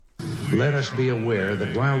Let us be aware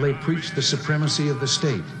that while they preach the supremacy of the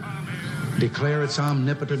state, declare its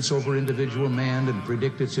omnipotence over individual man, and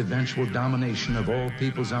predict its eventual domination of all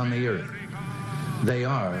peoples on the earth, they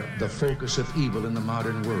are the focus of evil in the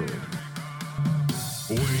modern world.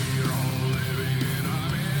 We're all living in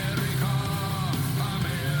America,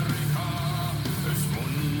 America es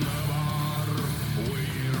wunderbar.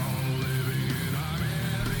 We're all living in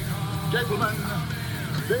America. Gentlemen,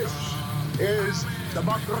 this is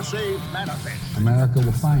Democracy Manifest. America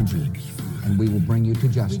will find you, and we will bring you to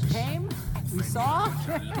justice. We came, we saw,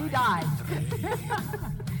 we died.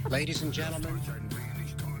 Ladies and gentlemen,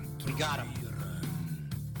 we got him.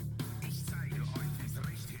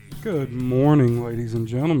 Good morning, ladies and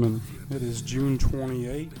gentlemen. It is June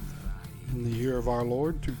 28th in the year of our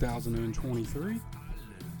Lord, 2023.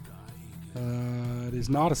 It is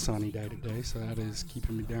not a sunny day today, so that is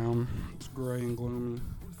keeping me down. It's gray and gloomy.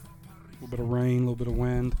 A little bit of rain, a little bit of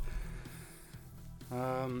wind.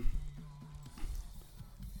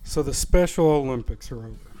 So the Special Olympics are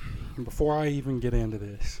over. And before I even get into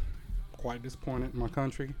this, I'm quite disappointed in my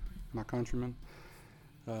country, my countrymen.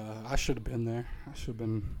 I should have been there. I should have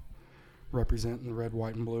been representing the red,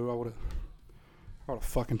 white, and blue. I would have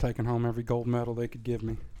fucking taken home every gold medal they could give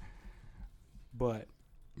me. But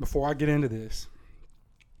before I get into this,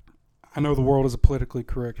 I know the world is a politically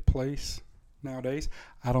correct place nowadays.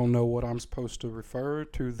 I don't know what I'm supposed to refer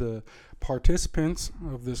to the participants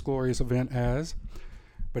of this glorious event as,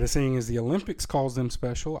 but as seeing as the Olympics calls them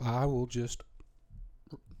special, I will just,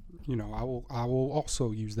 I will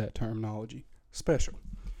also use that terminology, special.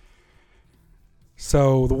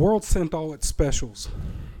 So the world sent all its specials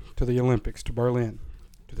to the Olympics, to Berlin,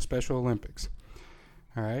 to the Special Olympics.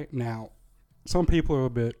 All right. Now, some people are a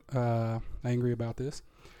bit angry about this.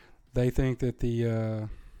 They think that the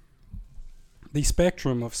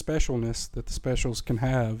spectrum of specialness that the specials can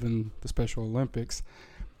have in the Special Olympics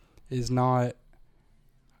is not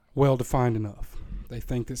well defined enough. They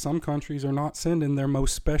think that some countries are not sending their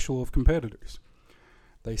most special of competitors.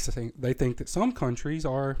 They think that some countries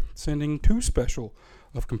are sending too special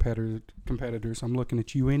of competitors. I'm looking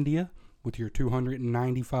at you, India, with your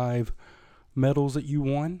 295 medals that you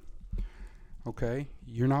won. Okay,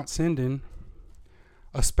 you're not sending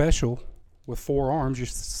a special with 4 arms. You're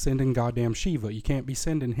sending goddamn Shiva. You can't be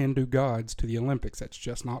sending Hindu gods to the Olympics. That's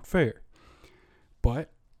just not fair.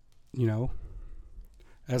 But,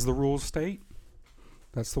 as the rules state,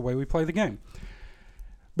 that's the way we play the game.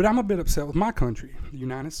 But I'm a bit upset with my country, the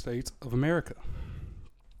United States of America.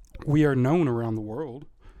 We are known around the world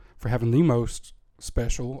for having the most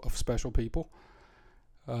special of special people.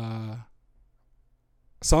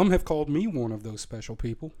 Some have called me one of those special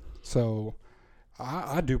people. So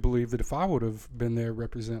I do believe that if I would have been there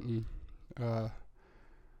representing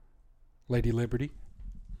Lady Liberty,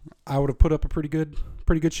 I would have put up a pretty good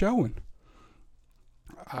showing.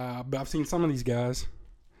 But I've seen some of these guys,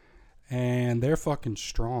 and they're fucking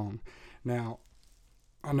strong. Now,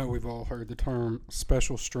 I know we've all heard the term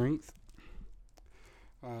special strength.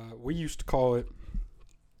 We used to call it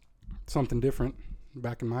something different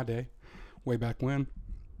back in my day, way back when.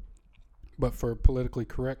 But for politically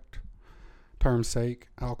correct term's sake,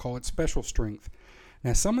 I'll call it special strength.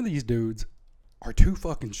 Now, some of these dudes are too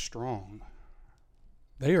fucking strong.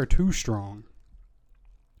 They are too strong.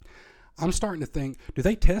 I'm starting to think, do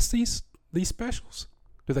they test these specials?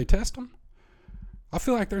 Do they test them? I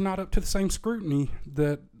feel like they're not up to the same scrutiny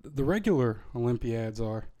that the regular Olympiads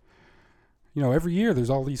are. Every year there's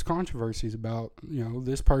all these controversies about,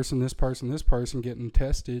 this person getting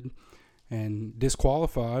tested and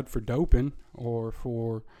disqualified for doping or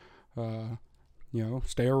for,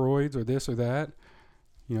 steroids or this or that.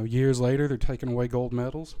 Years later they're taking away gold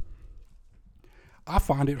medals. I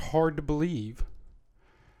find it hard to believe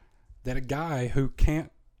that a guy who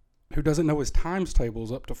doesn't know his times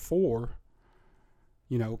tables up to 4,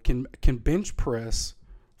 can bench press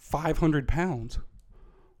 500 pounds.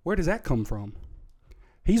 Where does that come from?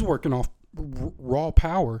 He's working off raw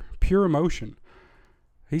power, pure emotion.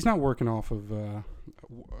 He's not working off of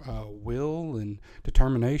will and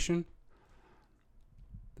determination.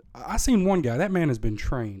 I seen one guy, that man has been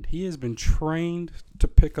trained. He has been trained to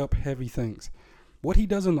pick up heavy things. What he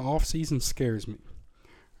does in the off season scares me.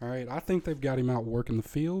 All right, I think they've got him out working the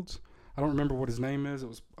fields. I don't remember what his name is. It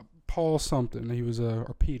was Paul something. He was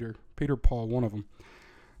or Peter Paul, one of them.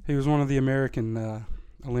 He was one of the American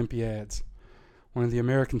Olympiads, one of the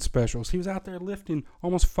American specials. He was out there lifting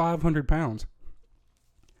almost 500 pounds.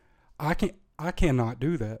 I cannot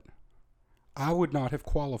do that. I would not have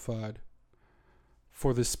qualified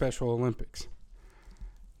for this Special Olympics.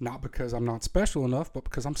 Not because I'm not special enough, but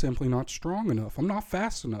because I'm simply not strong enough. I'm not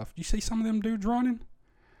fast enough. You see some of them dudes running?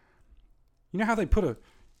 You know how they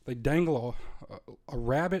dangle a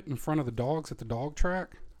rabbit in front of the dogs at the dog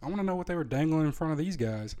track? I want to know what they were dangling in front of these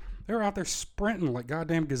guys. They were out there sprinting like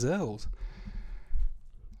goddamn gazelles.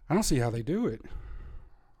 I don't see how they do it.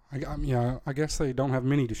 I guess they don't have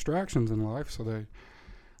many distractions in life, so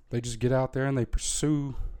they just get out there and they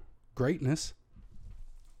pursue greatness.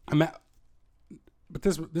 But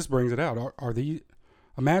this brings it out.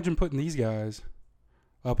 Imagine putting these guys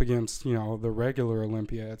up against, the regular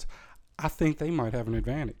Olympiads. I think they might have an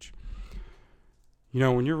advantage.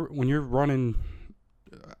 When you're running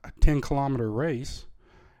a 10-kilometer race,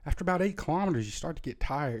 after about 8 kilometers, you start to get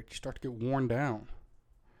tired. You start to get worn down.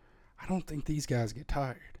 I don't think these guys get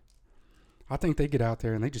tired. I think they get out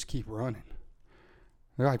there and they just keep running.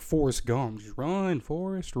 They're like Forrest Gump. Just run,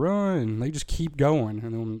 Forrest, run. They just keep going.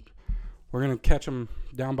 And then we're going to catch them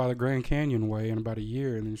down by the Grand Canyon way in about a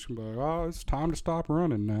year. And then it's going to be like, oh, it's time to stop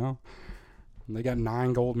running now. And they got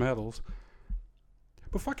 9 gold medals.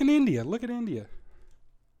 But fucking India. Look at India.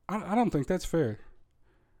 I don't think that's fair.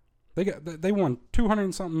 They won 200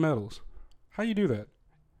 and something medals. How you do that?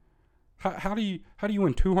 How do you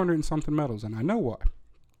win 200 and something medals? And I know why.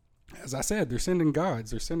 As I said, they're sending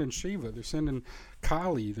gods. They're sending Shiva. They're sending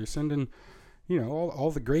Kali. They're sending,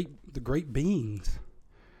 all the great beings.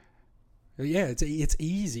 Yeah, it's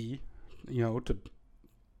easy,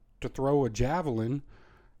 to throw a javelin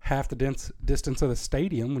half the distance of the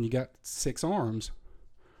stadium when you got 6 arms.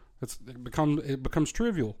 It becomes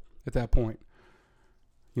trivial at that point.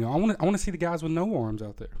 I want to see the guys with no arms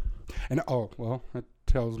out there. And that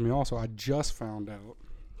tells me also I just found out,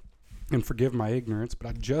 and forgive my ignorance, but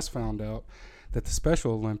I just found out that the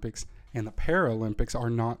Special Olympics and the Paralympics are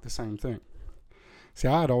not the same thing. See,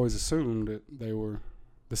 I had always assumed that they were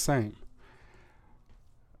the same.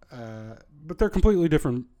 But they're completely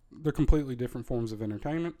different. They're completely different forms of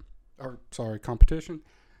entertainment, competition.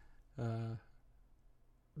 The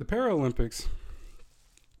Paralympics,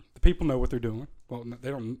 the people know what they're doing. Well, they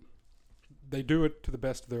don't. They do it to the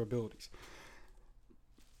best of their abilities.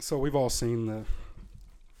 So we've all seen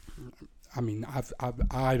I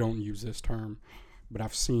don't use this term, but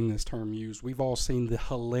I've seen this term used. We've all seen the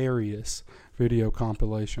hilarious video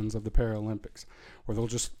compilations of the Paralympics where they'll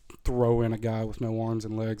just throw in a guy with no arms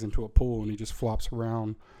and legs into a pool and he just flops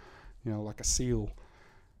around, like a seal.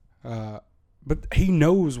 But he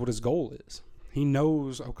knows what his goal is. He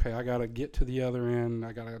knows, okay, I got to get to the other end.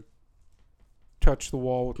 I got to touch the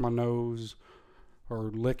wall with my nose or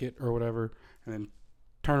lick it or whatever, and then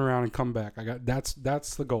turn around and come back. That's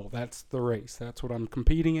the goal. That's the race. That's what I'm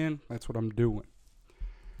competing in. That's what I'm doing.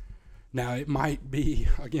 Now, it might be,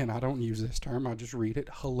 again, I don't use this term. I just read it,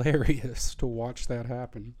 hilarious to watch that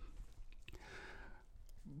happen.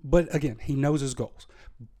 But again, he knows his goals.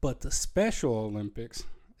 But the Special Olympics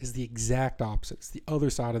is the exact opposite. It's the other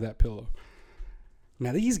side of that pillow.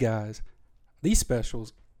 Now, these guys, these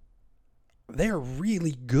specials, they're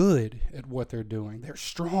really good at what they're doing. They're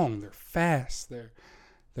strong. They're fast. They're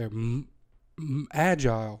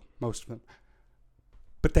agile, most of them.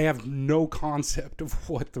 But they have no concept of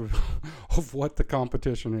what the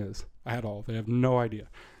competition is at all. They have no idea.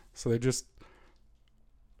 So they just,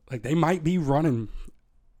 they might be running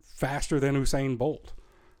faster than Usain Bolt,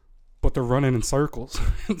 but they're running in circles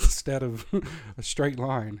instead of a straight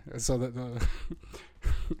line. So that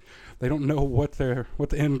they don't know what the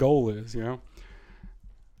end goal is. I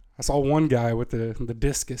saw one guy with the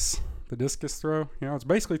discus throw. It's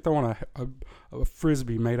basically throwing a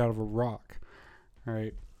frisbee made out of a rock. All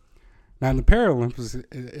right. Now in the Paralympics,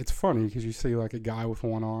 it's funny because you see like a guy with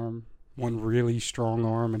one arm, one really strong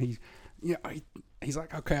arm, and he's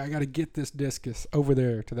like, okay, I got to get this discus over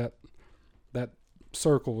there to that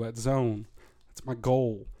circle, that zone. That's my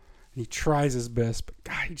goal. And he tries his best, but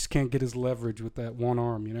God, he just can't get his leverage with that one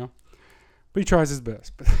arm, But he tries his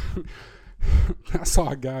best. But I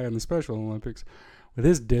saw a guy in the Special Olympics with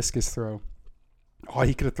his discus throw. Oh,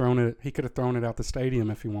 he could have thrown it. He could have thrown it out the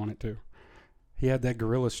stadium if he wanted to. He had that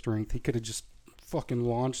gorilla strength. He could have just fucking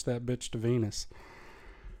launched that bitch to Venus.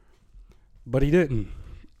 But he didn't.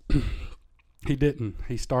 He didn't.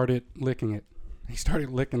 He started licking it. He started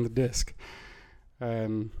licking the disc.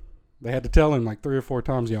 And they had to tell him like 3 or 4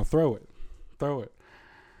 times, throw it.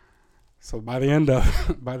 So by the end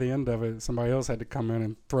of it, somebody else had to come in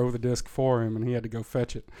and throw the disc for him, and he had to go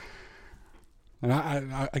fetch it. And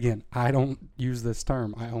I don't use this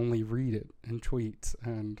term. I only read it in tweets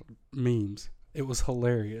and memes. It was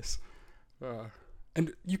hilarious.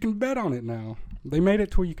 And you can bet on it now. They made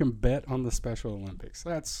it to where you can bet on the Special Olympics.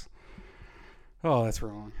 That's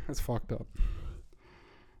wrong. That's fucked up.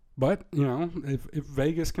 But, you know, if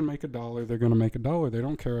Vegas can make $1, they're going to make $1. They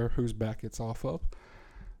don't care whose back it's off of.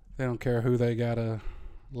 They don't care who they got to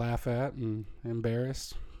laugh at and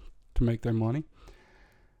embarrass to make their money.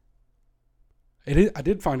 I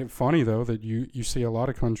did find it funny, though, that you see a lot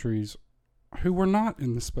of countries who were not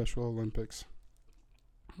in the Special Olympics.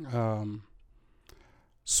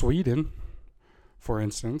 Sweden, for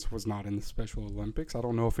instance, was not in the Special Olympics. I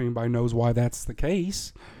don't know if anybody knows why that's the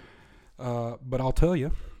case, but I'll tell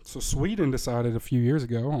you. So Sweden decided a few years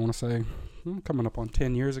ago, I want to say coming up on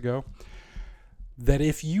 10 years ago, that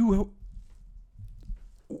if you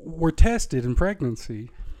were tested in pregnancy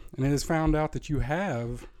and it is found out that you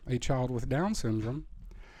have a child with Down syndrome,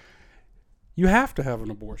 you have to have an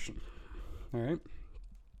abortion. All right?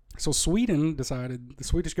 So the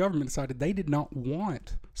Swedish government decided they did not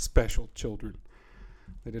want special children.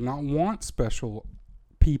 They did not want special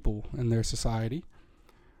people in their society.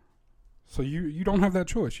 So you don't have that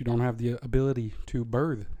choice. You don't have the ability to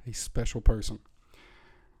birth a special person.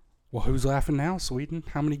 Well, who's laughing now, Sweden?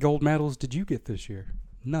 How many gold medals did you get this year?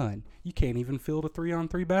 None. You can't even field a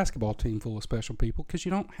 3-on-3 basketball team full of special people because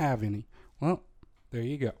you don't have any. Well, there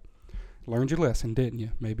you go. Learned your lesson, didn't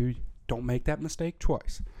you? Maybe don't make that mistake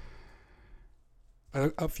twice.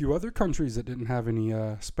 A few other countries that didn't have any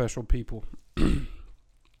special people.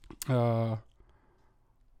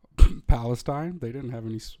 Palestine, they didn't have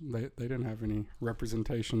any. They didn't have any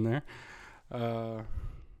representation there.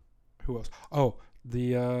 Who else? Oh,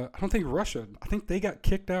 I don't think Russia. I think they got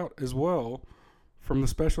kicked out as well from the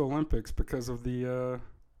Special Olympics because of the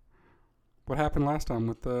what happened last time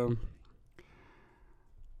with the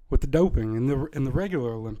doping in the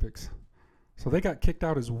regular Olympics. So they got kicked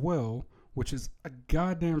out as well, which is a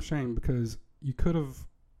goddamn shame because you could have.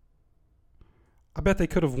 I bet they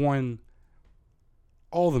could have won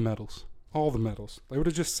all the medals. All the medals. They would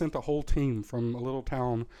have just sent a whole team from a little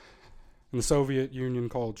town in the Soviet Union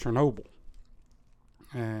called Chernobyl.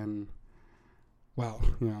 And, well,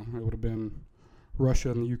 you know, it would have been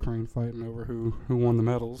Russia and the Ukraine fighting over who won the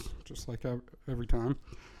medals, just like every time.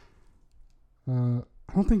 I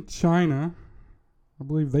don't think China, I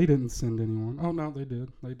believe they didn't send anyone. Oh, no, they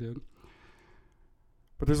did. They did.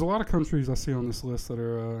 But there's a lot of countries I see on this list that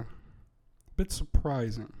are a bit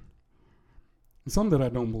surprising. And some that I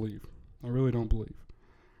don't believe. I really don't believe.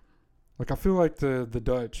 Like, I feel like the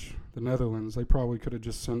Dutch, the Netherlands, they probably could have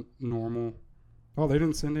just sent normal. Oh, they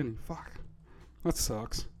didn't send any. Fuck. That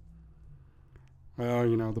sucks. Well,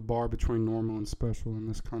 you know, the bar between normal and special in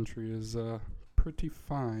this country is pretty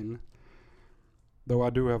fine. Though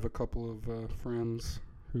I do have a couple of friends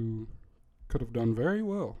who could have done very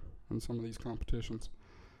well in some of these competitions.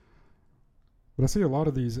 But I see a lot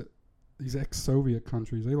of these ex-Soviet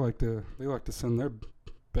countries, they like to send their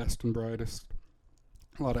best and brightest.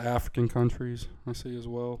 A lot of African countries I see as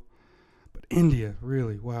well. But India,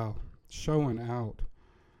 really, wow, showing out.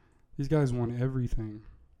 These guys won everything.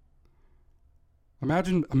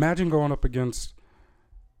 Imagine going up against,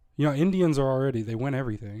 you know, Indians are already, they win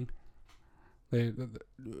everything.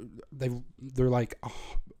 They're like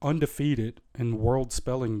undefeated in world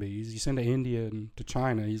spelling bees. You send to India and to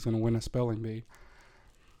China, he's going to win a spelling bee.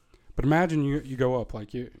 But imagine you go up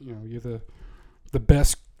like you're the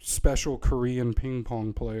best special Korean ping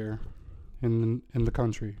pong player in the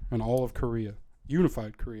country, in all of Korea,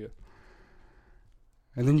 unified Korea.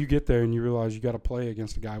 And then you get there and you realize you got to play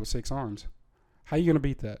against a guy with 6 arms. How are you going to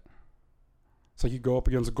beat that? It's like you go up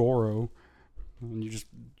against Goro and you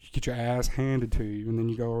get your ass handed to you, and then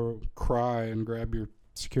you go cry and grab your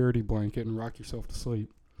security blanket and rock yourself to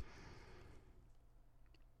sleep.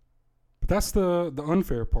 But that's the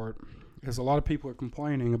unfair part, is a lot of people are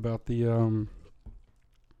complaining about the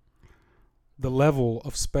level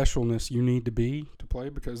of specialness you need to be to play,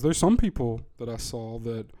 because there's some people that I saw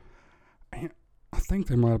that I think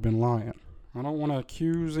they might have been lying. I don't want to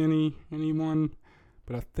accuse anyone,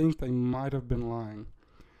 but I think they might have been lying.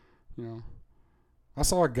 You know, I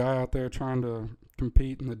saw a guy out there trying to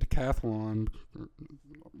compete in the decathlon.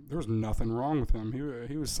 There was nothing wrong with him.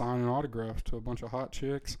 He was signing autographs to a bunch of hot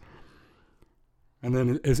chicks. And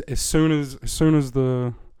then as soon as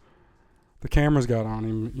the cameras got on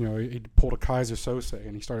him, you know, he pulled a Kaiser Sose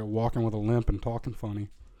and he started walking with a limp and talking funny.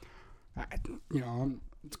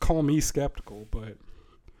 Call me skeptical, but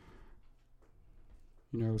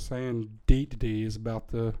you know, saying D is about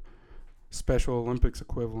the Special Olympics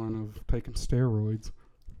equivalent of taking steroids.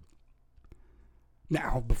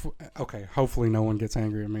 Now, hopefully no one gets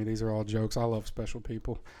angry at me. These are all jokes. I love special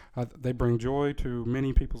people. They bring joy to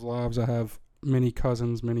many people's lives. I have many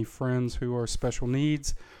cousins, many friends who are special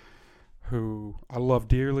needs, who I love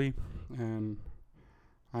dearly, and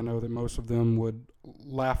I know that most of them would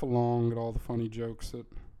laugh along at all the funny jokes that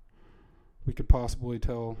we could possibly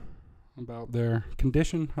tell about their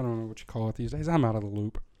condition. I don't know what you call it these days. I'm out of the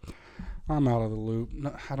loop.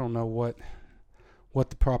 No, I don't know what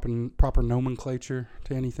the proper nomenclature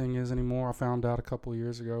to anything is anymore. I found out a couple of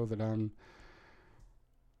years ago that I'm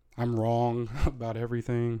wrong about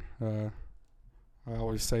everything. I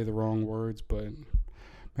always say the wrong words, but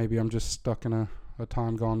maybe I'm just stuck in a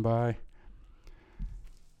time gone by.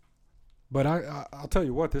 But I'll tell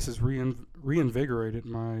you what, this has reinvigorated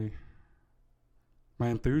my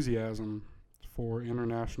enthusiasm for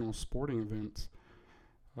international sporting events.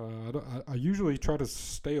 I usually try to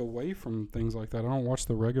stay away from things like that. I don't watch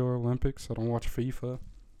the regular Olympics. I don't watch FIFA.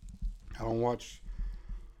 I don't watch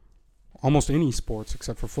almost any sports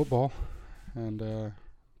except for football. And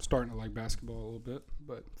starting to like basketball a little bit,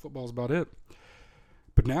 but football's about it.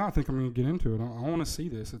 But now I think I'm going to get into it. I want to see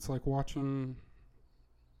this. It's like watching...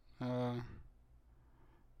 it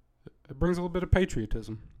brings a little bit of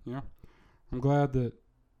patriotism, you know? I'm glad that...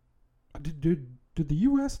 Did the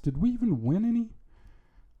U.S., did we even win any?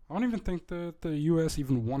 I don't even think that the U.S.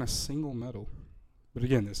 even won a single medal. But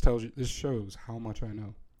again, this shows how much I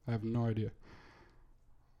know. I have no idea.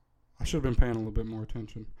 I should have been paying a little bit more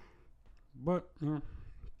attention. But, you know,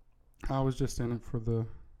 I was just in it for the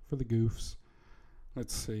goofs.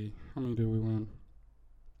 Let's see. How many did we win?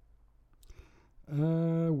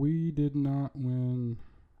 We did not win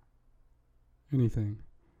anything.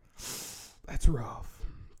 That's rough.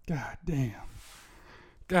 God damn,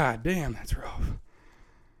 that's rough.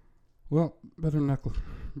 Well, better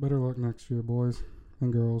luck next year, boys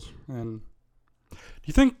and girls. And do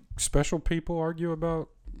you think special people argue about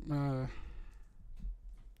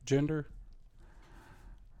gender?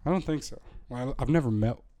 I don't think so. Well, I've never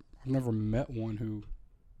met one who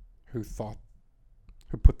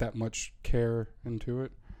put that much care into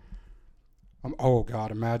it. Oh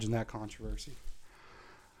God, imagine that controversy.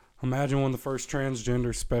 Imagine when the first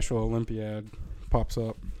transgender Special Olympiad pops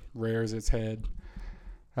up, rears its head.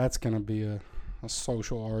 That's gonna be a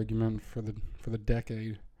social argument for the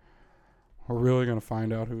decade. We're really gonna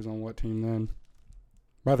find out who's on what team then.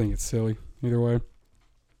 But I think it's silly either way.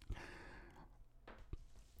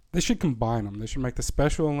 They should combine them. They should make the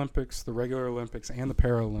Special Olympics, the regular Olympics, and the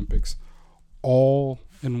Paralympics all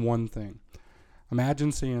in one thing.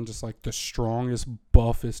 Imagine seeing just like the strongest,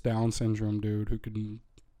 buffest Down syndrome dude who can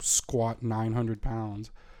squat 900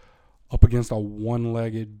 pounds up against a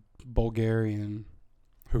one-legged Bulgarian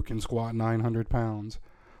who can squat 900 pounds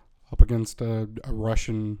up against a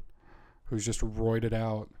Russian who's just roided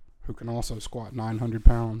out who can also squat 900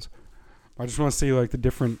 pounds. I just want to see like the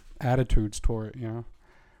different attitudes toward it, you know.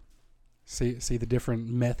 See the different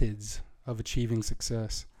methods of achieving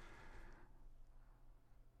success.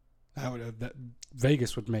 That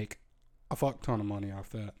Vegas would make a fuck ton of money off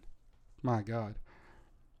that. My God.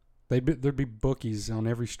 There'd be bookies on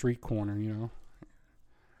every street corner, you know.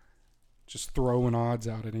 Just throwing odds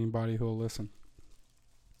out at anybody who'll listen.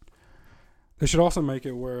 They should also make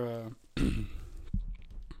it where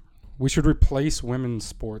we should replace women's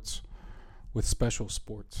sports with special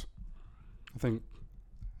sports. I think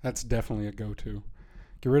that's definitely a go-to.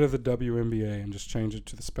 Get rid of the WNBA and just change it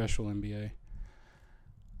to the Special NBA.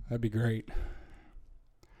 That'd be great.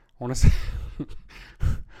 I want to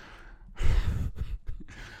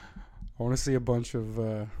see a bunch of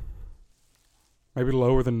maybe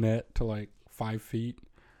lower the net to like 5 feet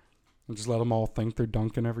and just let them all think they're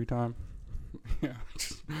dunking every time. Yeah,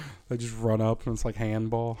 they just run up and it's like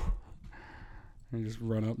handball. And you just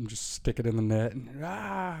run up and just stick it in the net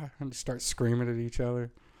and just start screaming at each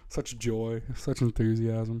other. Such joy, such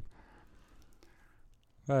enthusiasm.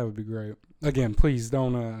 That would be great. Again, please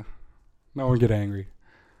don't no one get angry.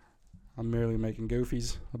 I'm merely making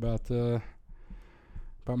goofies about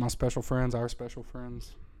my special friends, our special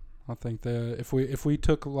friends. I think that if we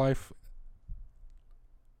took life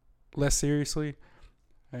less seriously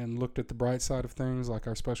and looked at the bright side of things like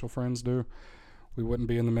our special friends do, we wouldn't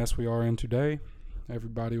be in the mess we are in today.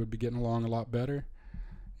 Everybody would be getting along a lot better,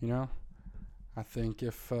 you know. I think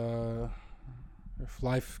if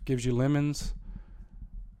life gives you lemons,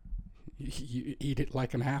 you eat it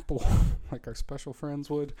like an apple, like our special friends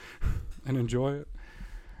would, and enjoy it.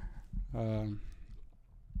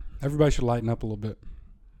 Everybody should lighten up a little bit.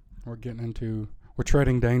 We're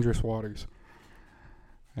treading dangerous waters.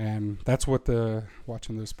 And that's what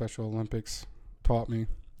watching the Special Olympics taught me,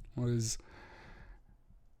 was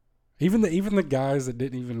even the guys that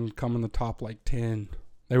didn't even come in the top like 10,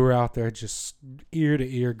 they were out there just ear to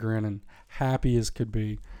ear grinning, happy as could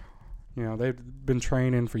be. You know, they've been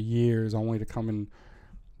training for years only to come and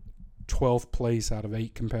 12th place out of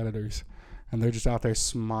 8 competitors, and they're just out there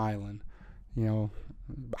smiling, you know,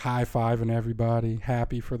 high-fiving everybody,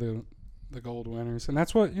 happy for the gold winners. And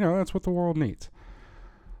that's what, you know, that's what the world needs.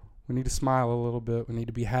 We need to smile a little bit. We need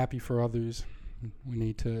to be happy for others. We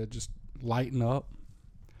need to just lighten up,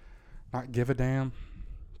 not give a damn.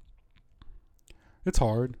 It's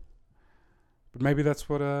hard, but maybe that's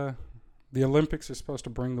what the Olympics are supposed to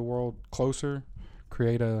bring the world closer,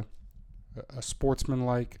 create a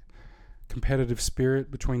sportsman-like competitive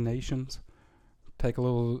spirit between nations, take a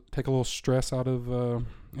little stress out of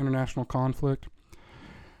international conflict.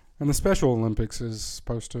 And the Special Olympics is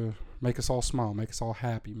supposed to make us all smile, make us all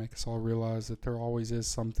happy, make us all realize that there always is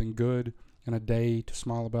something good and a day to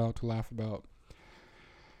smile about, to laugh about.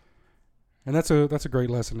 And that's a great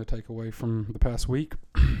lesson to take away from the past week.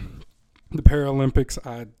 The Paralympics,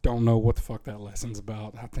 I don't know what the fuck that lesson's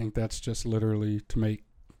about. I think that's just literally to make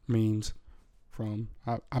memes from.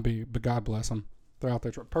 But God bless them. They're out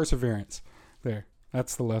there. Perseverance. There.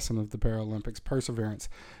 That's the lesson of the Paralympics. Perseverance.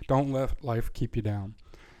 Don't let life keep you down.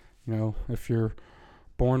 You know, if you're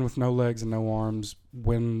born with no legs and no arms,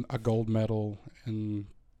 win a gold medal in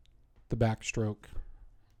the backstroke.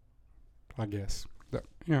 I guess.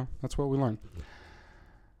 You know, that's what we learn.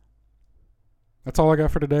 That's all I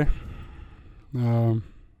got for today.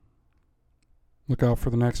 Look out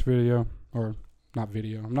for the next video. Or, not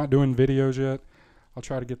video. I'm not doing videos yet. I'll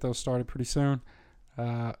try to get those started pretty soon.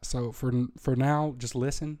 So for now, just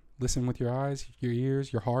listen. Listen with your eyes, your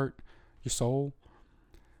ears, your heart, your soul.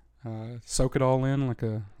 Soak it all in like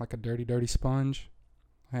a dirty, dirty sponge.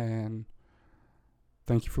 And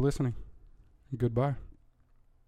thank you for listening. Goodbye.